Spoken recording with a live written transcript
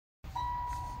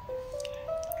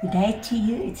Good day to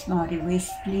you, it's Mari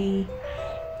Westley,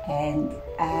 and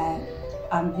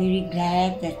I'm very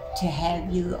glad to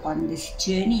have you on this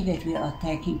journey that we are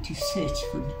taking to search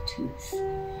for the truth.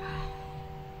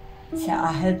 So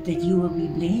I hope that you will be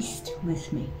blessed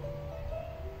with me.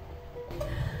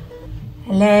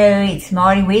 Hello, it's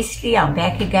Mari Westley. I'm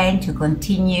back again to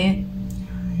continue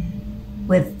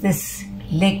with this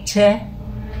lecture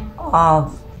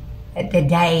of the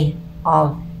Day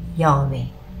of Yahweh.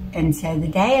 And so the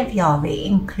Day of Yahweh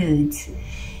includes,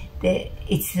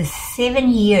 it's the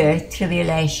 7-year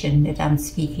tribulation that I'm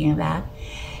speaking about.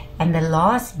 And the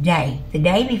last day, the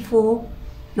day before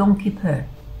Yom Kippur,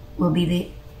 will be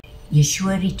the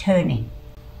Yeshua returning.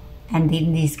 And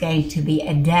then there's going to be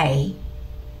a day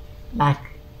like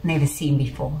never seen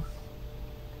before.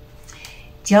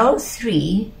 Joel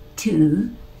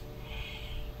 3:2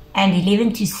 and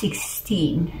 11 to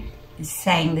 16 is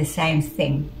saying the same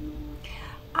thing.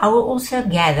 I will also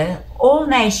gather all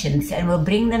nations and will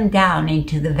bring them down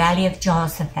into the valley of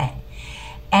Jehoshaphat,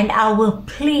 and I will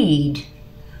plead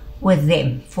with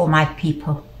them for my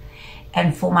people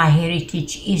and for my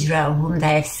heritage Israel, whom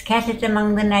they have scattered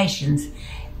among the nations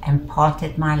and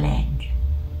parted my land.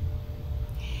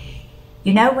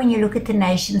 You know, when you look at the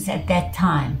nations at that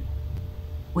time,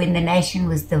 when the nation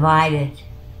was divided,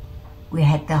 we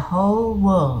had the whole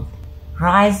world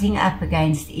rising up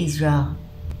against Israel,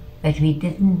 but we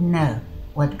didn't know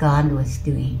what God was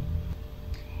doing.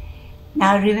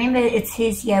 Now remember, it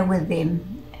says here with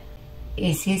them,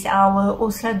 it says, I will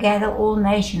also gather all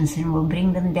nations and will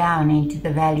bring them down into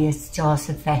the valley of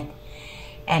Jehoshaphat,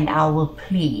 and I will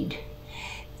plead.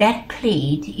 That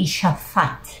plead is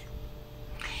shafat.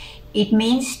 It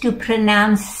means to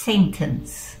pronounce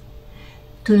sentence,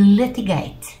 to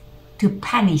litigate, to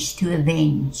punish, to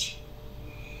avenge.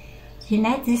 You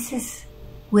know, this is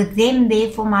with them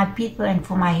there for my people and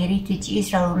for my heritage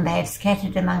Israel, whom they have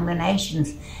scattered among the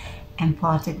nations and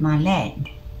parted my land.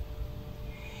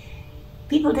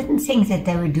 People didn't think that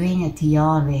they were doing it to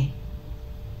Yahweh,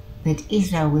 but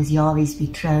Israel was Yahweh's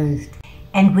betrothed.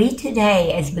 And we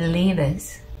today as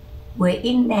believers were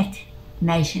in that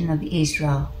nation of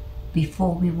Israel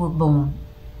before we were born,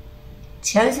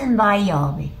 chosen by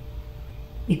Yahweh,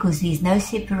 because there's no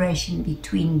separation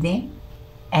between them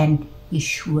and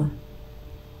Yeshua.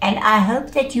 And I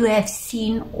hope that you have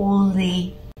seen all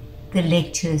the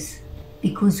lectures,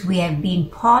 because we have been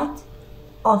part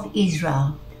of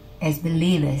Israel as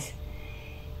believers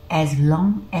as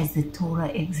long as the Torah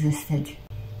existed.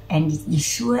 And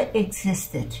Yeshua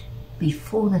existed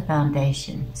before the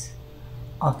foundations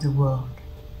of the world.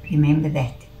 Remember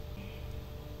that.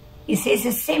 He says,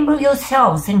 assemble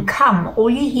yourselves and come, all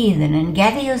ye heathen, and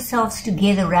gather yourselves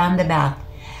together round about.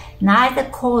 Neither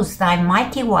cause thy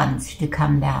mighty ones to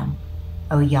come down,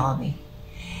 O Yahweh.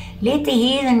 Let the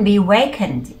heathen be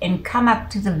wakened and come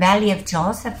up to the valley of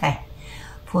Jehoshaphat,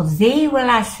 for there will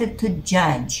I sit to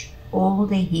judge all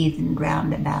the heathen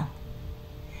round about.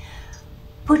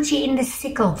 Put ye in the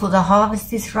sickle, for the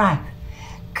harvest is ripe.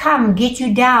 Come, get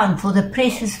you down, for the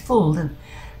press is full, the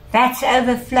vats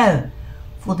overflow,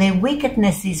 for their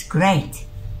wickedness is great.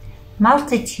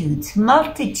 Multitudes,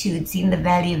 multitudes in the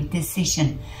valley of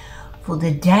decision, for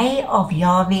the day of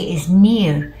Yahweh is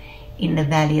near in the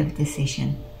valley of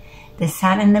decision. The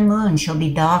sun and the moon shall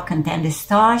be darkened, and the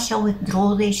stars shall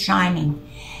withdraw their shining.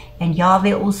 And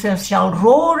Yahweh also shall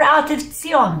roar out of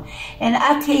Zion, and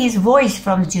utter his voice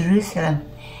from Jerusalem.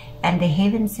 And the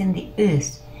heavens and the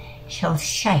earth shall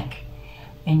shake,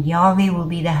 and Yahweh will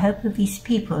be the hope of his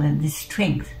people and the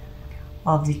strength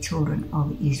of the children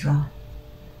of Israel.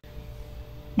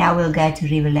 Now we'll go to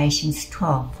Revelations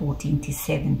 12:14 to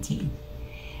 17.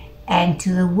 And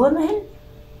to the woman,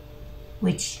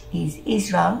 which is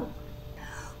Israel,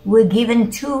 were given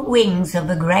 2 wings of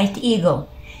a great eagle,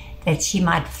 that she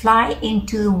might fly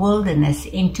into the wilderness,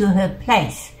 into her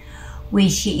place, where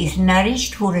she is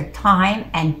nourished for a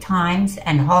time and times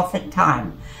and half a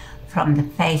time from the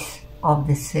face of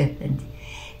the serpent.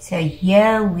 So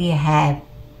here we have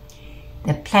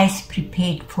the place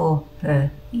prepared for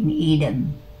her in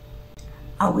Edom.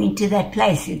 I went to that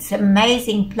place. It's an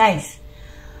amazing place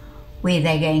where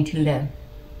they're going to live.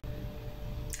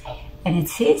 And it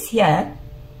says here,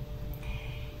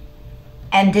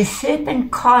 and the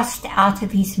serpent cast out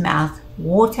of his mouth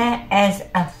water as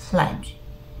a flood.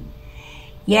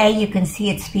 Here you can see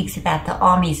it speaks about the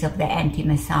armies of the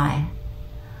anti-Messiah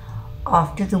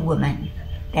after the woman,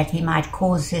 that he might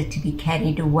cause her to be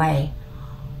carried away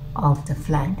of the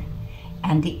flood.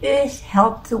 And the earth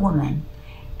helped the woman,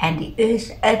 and the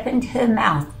earth opened her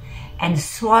mouth and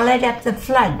swallowed up the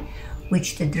flood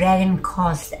which the dragon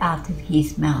cast out of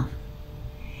his mouth.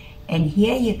 And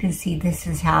here you can see this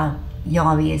is how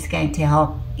Yahweh is going to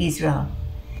help Israel.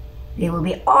 There will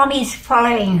be armies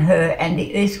following her, and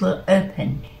the earth will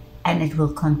open, and it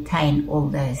will contain all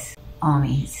those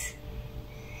armies.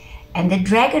 And the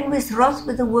dragon was wroth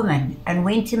with the woman, and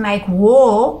went to make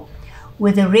war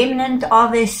with the remnant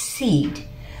of her seed,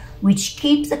 which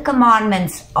keep the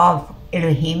commandments of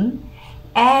Elohim,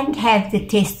 and have the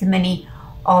testimony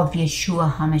of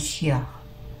Yeshua HaMashiach.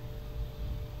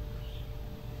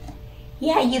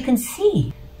 Yeah, you can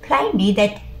see plainly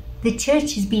that the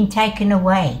church has been taken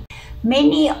away.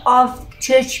 Many of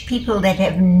church people that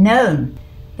have known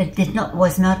but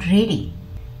was not ready,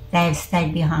 they have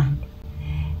stayed behind.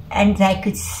 And they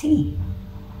could see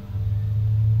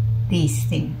these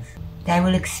things. They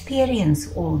will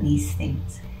experience all these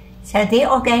things. So there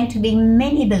are going to be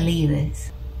many believers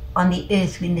on the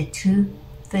earth when the true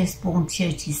firstborn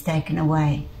church is taken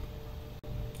away,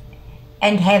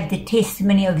 and have the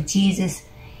testimony of Jesus,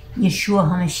 Yeshua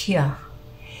HaMashiach.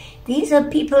 These are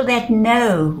people that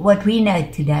know what we know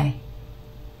today.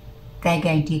 They're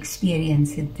going to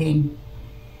experience it then.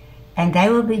 And they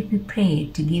will be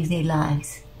prepared to give their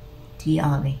lives to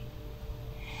Yahweh.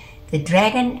 The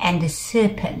dragon and the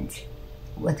serpent,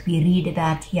 what we read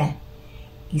about here,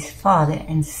 is father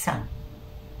and son.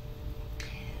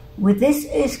 With this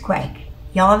earthquake,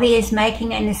 Yahweh is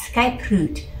making an escape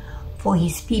route for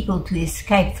his people to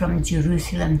escape from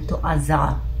Jerusalem to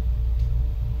Azal.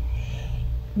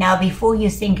 Now, before you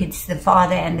think it's the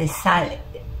Father and the Son,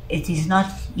 it is not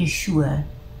Yeshua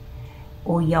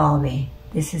or Yahweh.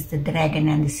 This is the dragon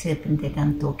and the serpent that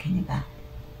I'm talking about.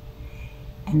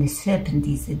 And the serpent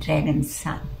is the dragon's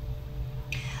son.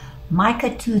 Micah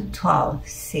 2:12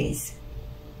 says,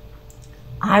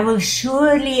 I will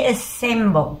surely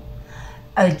assemble,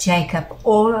 O Jacob,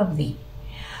 all of thee.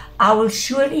 I will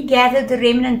surely gather the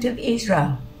remnant of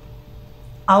Israel.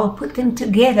 I will put them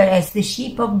together as the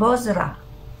sheep of Bozrah.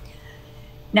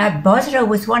 Now, Bozrah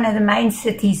was one of the main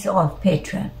cities of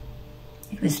Petra.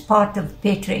 It was part of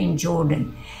Petra in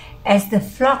Jordan. As the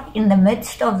flock in the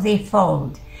midst of their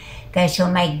fold, they shall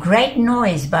make great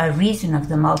noise by reason of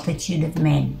the multitude of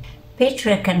men.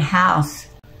 Petra can house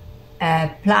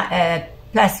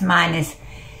plus minus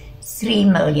 3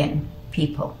 million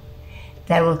people.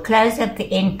 They will close up the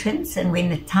entrance, and when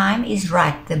the time is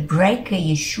right, the breaker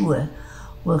Yeshua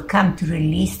will come to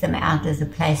release them out of the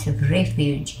place of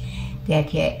refuge that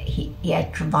he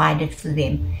had provided for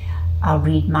them. I'll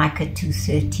read Micah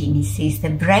 2:13. He says, the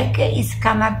breaker is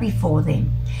come up before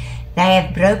them. They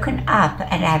have broken up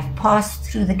and have passed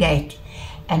through the gate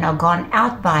and are gone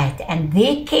out by it, and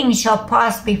their king shall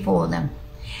pass before them,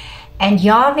 and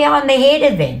Yahweh on the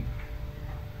head of them.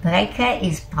 Breaker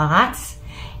is paratz,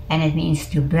 and it means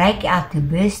to break out, to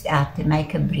burst out, to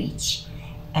make a breach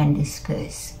and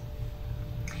disperse.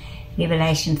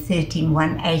 Revelation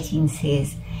 13:1-18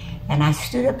 says, and I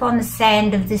stood upon the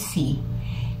sand of the sea,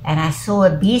 and I saw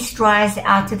a beast rise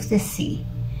out of the sea.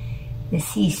 The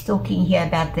sea is talking here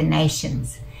about the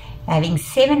nations, having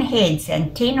 7 heads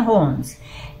and 10 horns,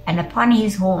 and upon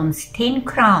his horns 10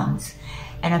 crowns,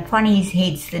 and upon his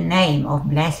heads the name of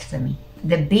blasphemy.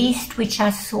 The beast which I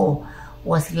saw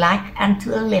was like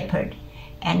unto a leopard,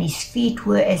 and his feet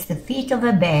were as the feet of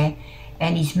a bear,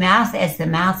 and his mouth as the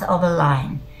mouth of a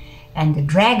lion. And the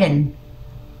dragon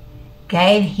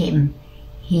gave him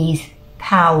his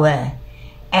power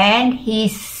and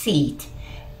his seat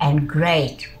and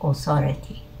great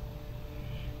authority.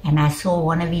 And I saw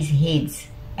one of his heads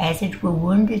as it were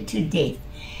wounded to death,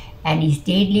 and his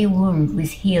deadly wound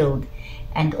was healed,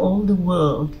 and all the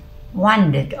world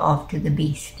wondered after the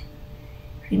beast.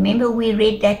 Remember we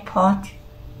read that part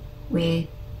where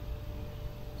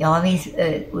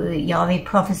Yahweh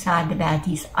prophesied about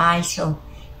his hands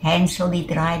shall be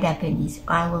dried up, and his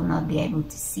eye will not be able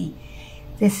to see.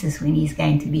 This is when he's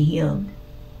going to be healed.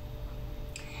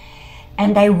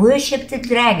 And they worshipped the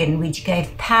dragon, which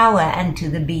gave power unto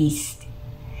the beast,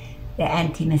 the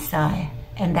anti-Messiah.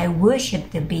 And they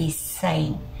worshipped the beast,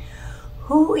 saying,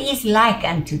 who is like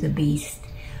unto the beast?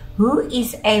 Who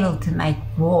is able to make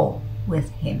war with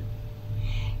him?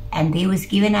 And there was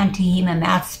given unto him a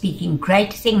mouth speaking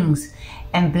great things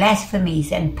and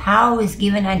blasphemies, and power was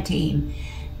given unto him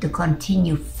to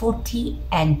continue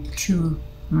 42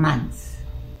 months.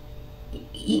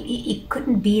 He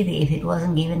couldn't be there if it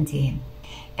wasn't given to him.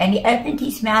 And he opened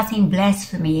his mouth in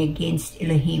blasphemy against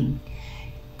Elohim,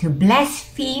 to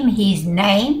blaspheme his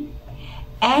name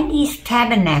and his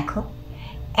tabernacle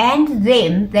and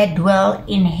them that dwell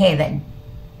in heaven.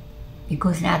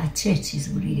 Because now the church is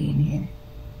already in heaven.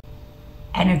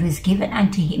 And it was given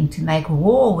unto him to make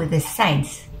war with the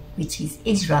saints, which is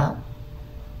Israel,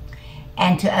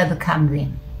 and to overcome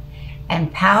them.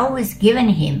 And power was given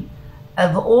him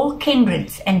over all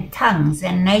kindreds and tongues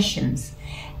and nations,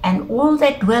 and all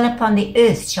that dwell upon the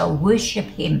earth shall worship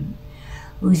him,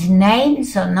 whose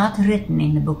names are not written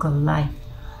in the book of life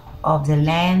of the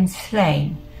Lamb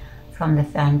slain from the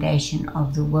foundation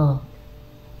of the world.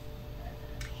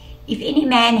 If any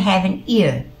man have an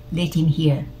ear, let him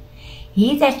hear.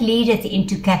 He that leadeth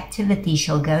into captivity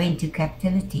shall go into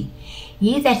captivity.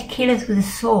 He that killeth with a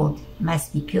sword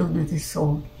must be killed with a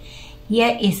sword.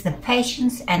 Here is the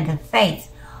patience and the faith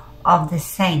of the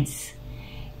saints.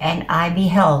 And I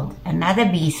beheld another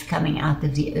beast coming out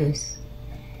of the earth,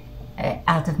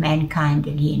 out of mankind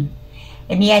again.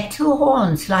 And he had 2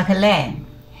 horns like a lamb,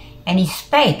 and he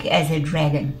spake as a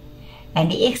dragon. And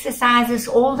he exercises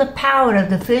all the power of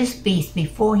the first beast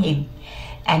before him,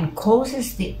 and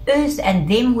causes the earth and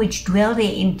them which dwell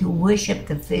therein to worship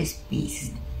the first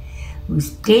beast,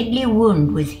 whose deadly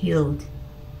wound was healed.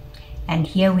 And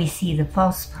here we see the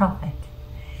false prophet,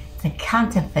 the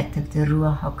counterfeit of the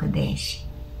Ruach HaKodesh.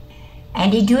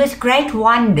 And he doeth great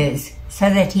wonders, so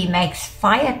that he makes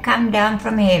fire come down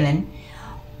from heaven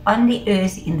on the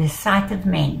earth in the sight of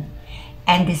men,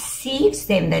 and deceives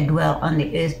them that dwell on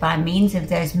the earth by means of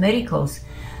those miracles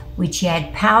which he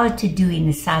had power to do in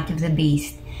the sight of the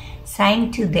beast,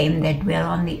 saying to them that dwell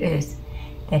on the earth,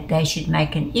 that they should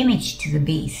make an image to the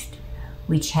beast,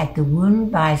 which had the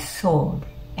wound by a sword,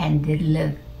 and did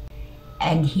live.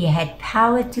 And he had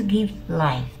power to give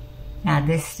life. Now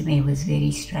this to me was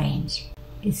very strange.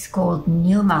 It's called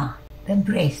pneuma, the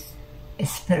breath, a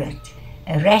spirit,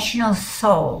 a rational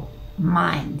soul,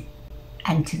 mind,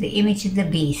 unto the image of the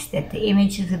beast, that the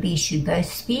image of the beast should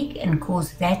both speak and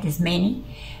cause that as many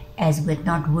as would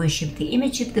not worship the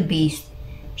image of the beast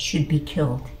should be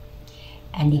killed.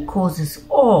 And he causes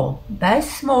all, both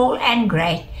small and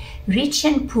great, rich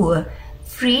and poor,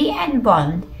 free and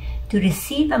bond, to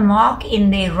receive a mark in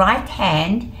their right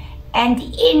hand and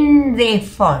in their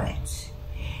foreheads.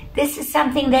 This is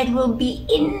something that will be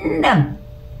in them.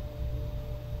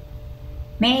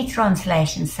 Many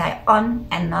translations say on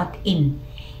and not in,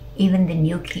 even the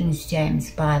New King James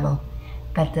Bible,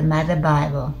 but the Mother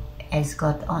Bible has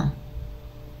got on.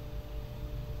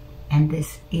 And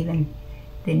this, even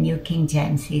the New King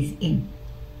James says in.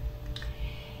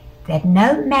 That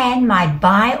no man might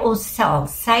buy or sell,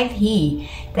 save he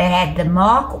that had the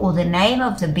mark or the name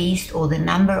of the beast or the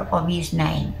number of his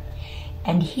name.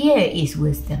 And here is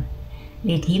wisdom.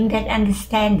 Let him that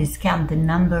understandeth count the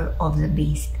number of the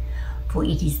beast, for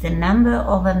it is the number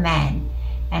of a man,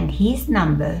 and his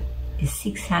number is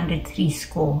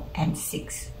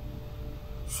 666.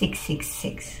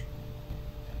 666.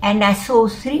 And I saw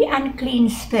 3 unclean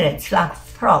spirits like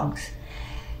frogs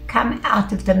come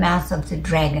out of the mouth of the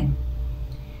dragon.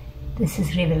 This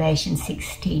is Revelation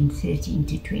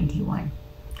 16:13-21.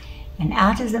 And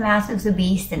out of the mouth of the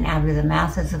beast and out of the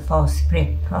mouth of the false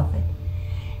prophet,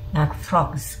 like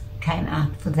frogs came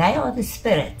out, for they are the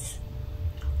spirits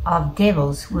of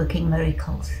devils working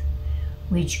miracles,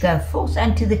 which go forth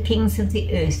unto the kings of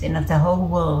the earth and of the whole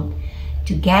world,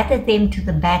 to gather them to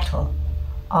the battle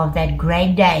of that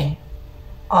great day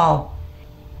of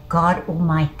God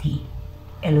Almighty,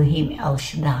 Elohim El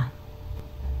Shaddai.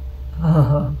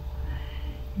 Oh.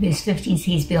 Verse 15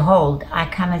 says, Behold, I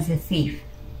come as a thief.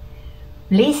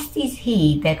 Blessed is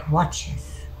he that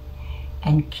watcheth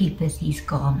and keepeth his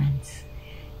garments,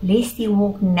 lest he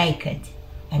walk naked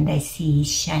and they see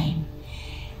his shame.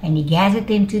 And he gathered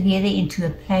them together into a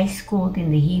place called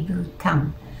in the Hebrew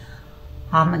tongue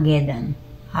Armageddon.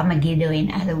 Armageddon,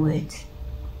 in other words.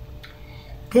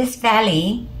 This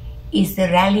valley is the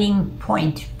rallying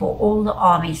point for all the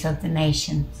armies of the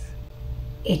nations.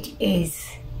 It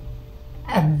is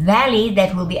a valley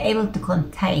that will be able to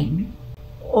contain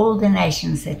all the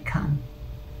nations that come.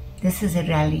 This is a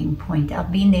rallying point.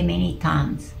 I've been there many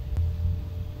times.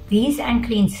 These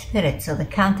unclean spirits are the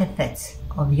counterfeits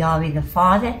of Yahweh the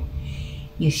Father,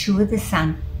 Yeshua the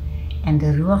Son, and the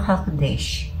Ruach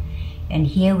HaKodesh. And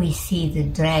here we see the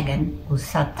dragon, or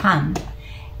Satan,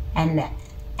 and the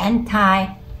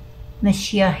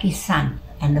anti-Mashiach, his son,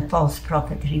 and the false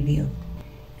prophet revealed.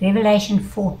 Revelation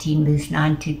 14, verse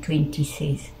 9-20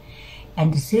 says,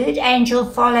 And the third angel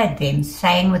followed them,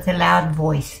 saying with a loud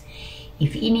voice,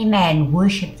 If any man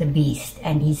worship the beast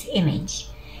and his image,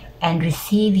 and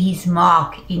receive his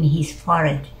mark in his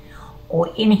forehead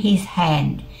or in his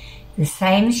hand, the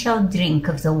same shall drink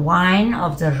of the wine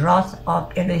of the wrath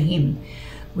of Elohim,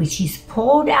 which is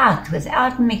poured out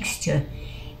without mixture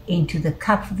into the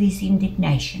cup of his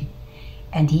indignation.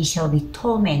 And he shall be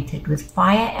tormented with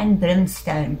fire and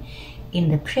brimstone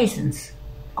in the presence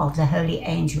of the holy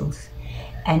angels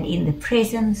and in the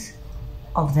presence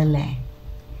of the Lamb.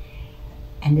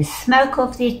 And the smoke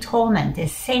of their torment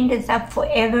ascendeth up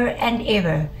forever and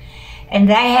ever, and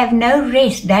they have no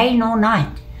rest day nor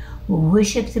night, who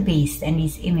worship the beast and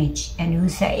his image, and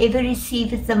whosoever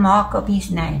receiveth the mark of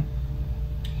his name.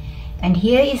 And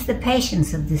here is the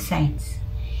patience of the saints.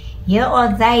 Here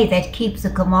are they that keep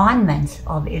the commandments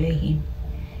of Elohim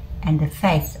and the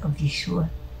faith of Yeshua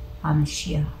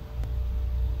HaMashiach.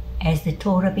 Has the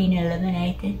Torah been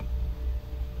eliminated?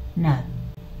 No.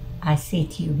 I said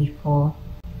to you before,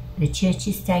 the church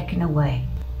is taken away.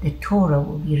 The Torah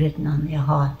will be written on their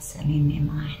hearts and in their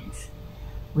minds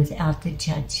without the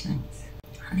judgments.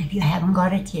 And if you haven't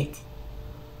got it yet,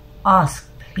 ask,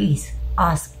 please,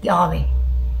 ask Yahweh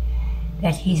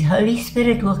that His Holy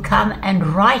Spirit will come and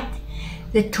write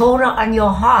the Torah on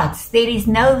your hearts. There is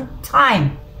no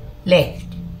time left.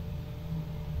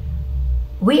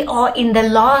 We are in the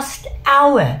last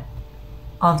hour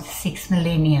of the 6th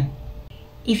millennium.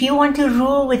 If you want to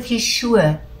rule with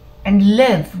Yeshua and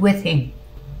live with Him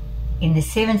in the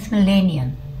 7th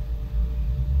millennium,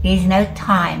 there is no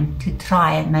time to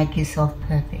try and make yourself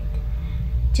perfect.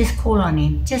 Just call on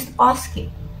Him. Just ask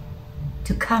Him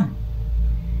to come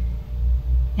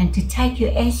and to take you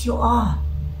as you are.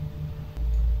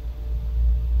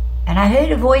 And I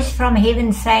heard a voice from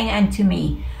heaven saying unto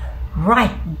me,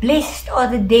 Write, blessed are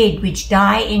the dead which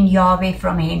die in Yahweh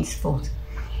from henceforth.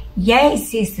 Yea,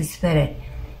 says the Spirit,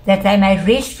 that they may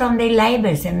rest from their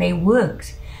labors, and their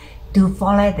works do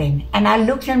follow them. And I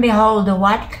looked, and behold, a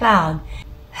white cloud,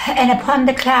 and upon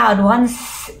the cloud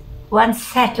one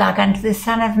sat like unto the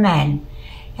Son of Man,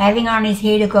 having on his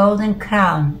head a golden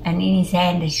crown, and in his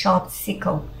hand a sharp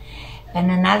sickle. And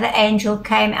another angel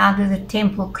came out of the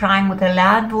temple, crying with a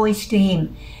loud voice to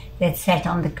him that sat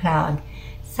on the cloud,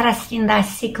 Thrust in thy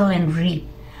sickle and reap,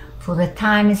 for the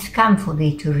time is come for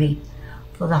thee to reap,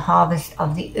 for the harvest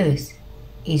of the earth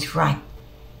is ripe.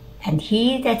 And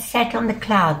he that sat on the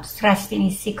cloud thrust in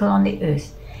his sickle on the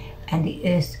earth, and the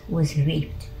earth was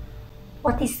reaped.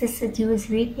 What is this that you is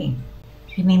reaping?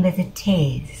 Remember, the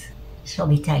tares shall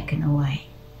be taken away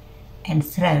and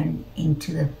thrown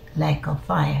into the lake of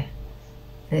fire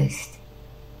first.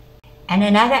 And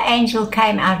another angel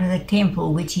came out of the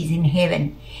temple which is in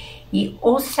heaven, he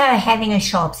also having a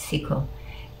sharp sickle.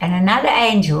 And another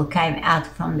angel came out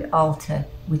from the altar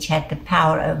which had the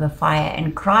power over fire,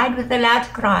 and cried with a loud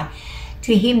cry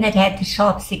to him that had the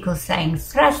sharp sickle, saying,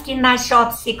 Thrust in thy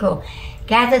sharp sickle,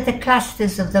 gather the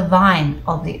clusters of the vine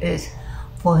of the earth,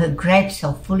 for her grapes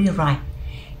are fully ripe.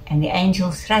 And the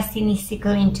angel thrust in his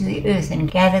sickle into the earth, and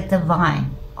gathered the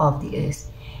vine of the earth,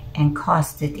 and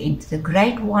cast it into the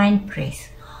great winepress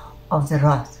of the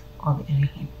wrath of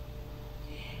Elohim.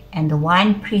 And the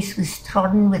winepress was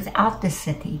trodden without the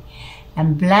city,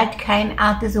 and blood came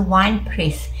out of the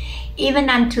winepress, even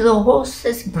unto the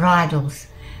horses' bridles,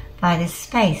 by the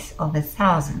space of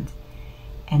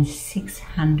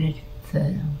 1,600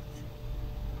 furlongs.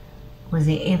 Was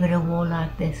there ever a war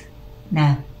like this?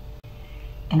 No.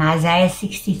 And Isaiah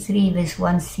 63 verse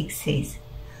 1-6 says,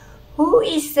 Who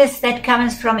is this that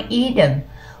cometh from Edom,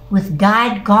 with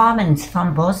dyed garments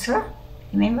from Bozrah?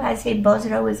 Remember I said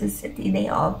Bozrah was a city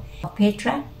there of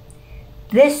Petra?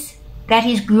 This that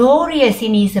is glorious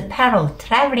in his apparel,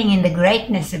 travelling in the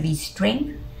greatness of his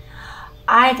strength.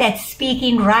 I that speak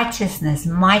in righteousness,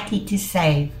 mighty to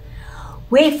save.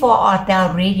 Wherefore art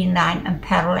thou red in thine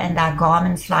apparel, and thy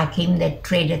garments like him that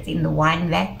treadeth in the wine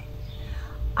vat?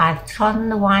 I have trodden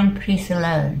the winepress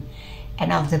alone,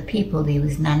 and of the people there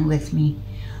was none with me.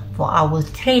 For I will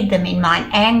tread them in mine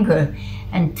anger,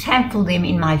 and trample them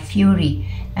in my fury,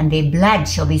 and their blood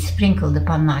shall be sprinkled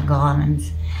upon my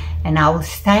garments. And I will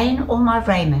stain all my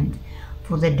raiment,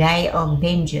 for the day of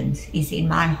vengeance is in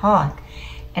my heart,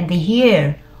 and the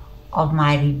year of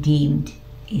my redeemed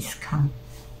is come.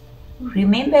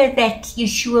 Remember that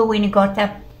Yeshua, when he got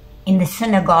up in the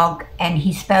synagogue and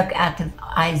he spoke out of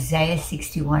Isaiah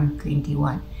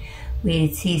 61:21, where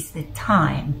it says, the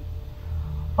time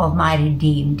of my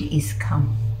redeemed is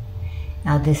come.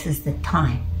 Now this is the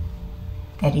time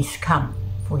that is come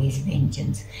for his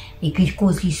vengeance,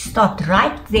 because he stopped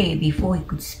right there before he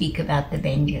could speak about the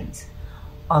vengeance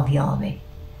of Yahweh.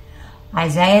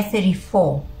 Isaiah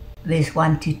 34 verse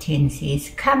 1-10 says,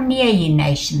 Come near, ye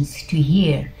nations, to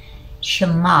hear.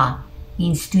 Shema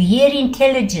means to hear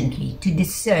intelligently, to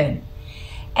discern.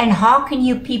 And hearken,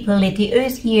 you people, let the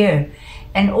earth hear,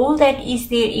 and all that is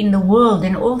there in the world,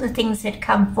 and all the things that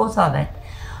come forth of it.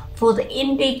 For the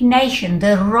indignation,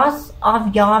 the wrath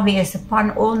of Yahweh is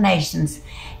upon all nations,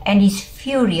 and his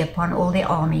fury upon all their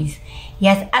armies. He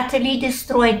hath utterly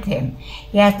destroyed them.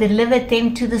 He hath delivered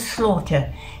them to the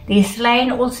slaughter. Their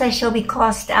slain also shall be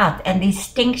cast out, and their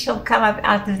stink shall come up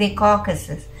out of their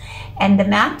carcasses, and the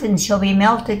mountains shall be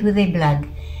melted with their blood,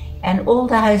 and all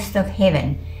the host of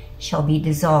heaven shall be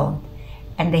dissolved,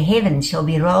 and the heavens shall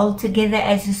be rolled together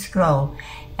as a scroll,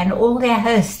 and all their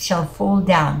hosts shall fall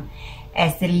down,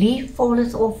 as the leaf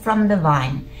falleth off from the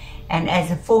vine, and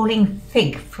as a falling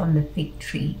fig from the fig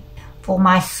tree. For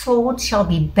my sword shall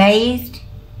be bathed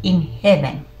in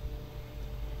heaven.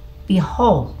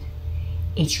 Behold,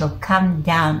 it shall come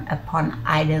down upon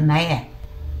Idumea,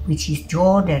 which is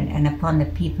Jordan, and upon the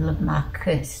people of my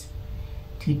curse,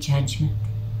 to judgment.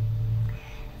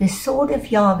 The sword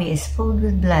of Yahweh is filled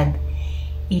with blood.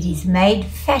 It is made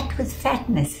fat with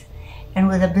fatness, and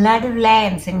with the blood of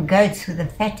lambs and goats, with the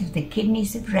fat of the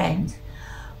kidneys of rams.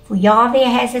 For Yahweh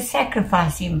has a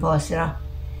sacrifice in Bosra,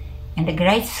 and a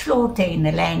great slaughter in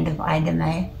the land of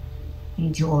Idumea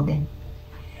in Jordan.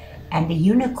 And the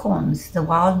unicorns, the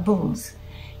wild bulls,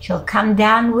 shall come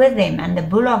down with them, and the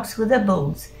bullocks with the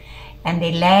bulls, and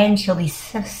their land shall be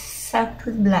soaked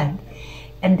with blood,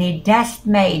 and their dust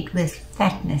made with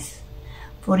fatness.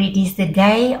 For it is the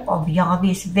day of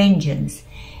Yahweh's vengeance,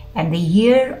 and the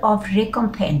year of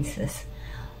recompenses,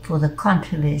 for the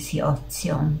controversy of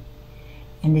Zion.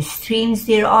 And the streams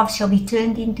thereof shall be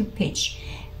turned into pitch,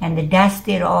 and the dust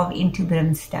thereof into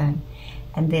brimstone,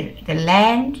 and the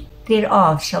land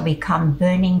thereof shall become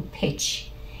burning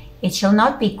pitch. It shall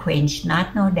not be quenched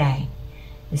night nor day.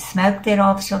 The smoke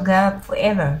thereof shall go up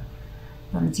forever.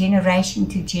 From generation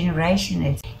to generation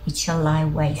it shall lie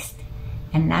waste,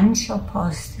 and none shall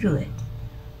pass through it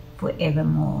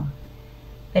forevermore.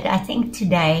 But I think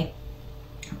today,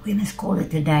 we must call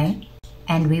it a day,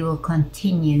 and we will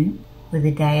continue with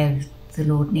the day of the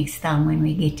Lord next time when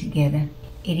we get together.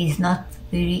 It is not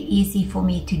very easy for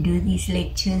me to do these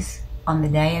lectures on the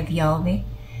day of Yahweh,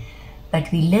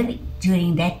 but we live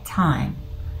during that time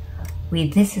where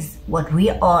this is what we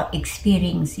are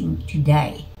experiencing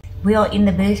today. We are in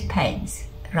the birth pains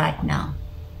right now.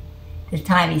 The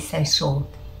time is so short.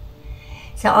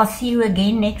 So I'll see you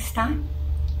again next time.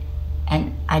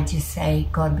 And I just say,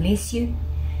 God bless you.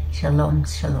 Shalom,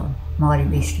 shalom. Mari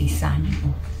Wesley signing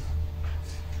off.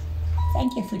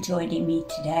 Thank you for joining me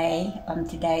today on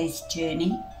today's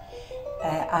journey.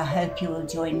 I hope you will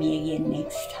join me again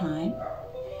next time.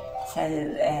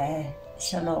 So,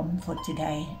 shalom for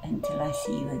today until I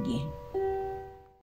see you again.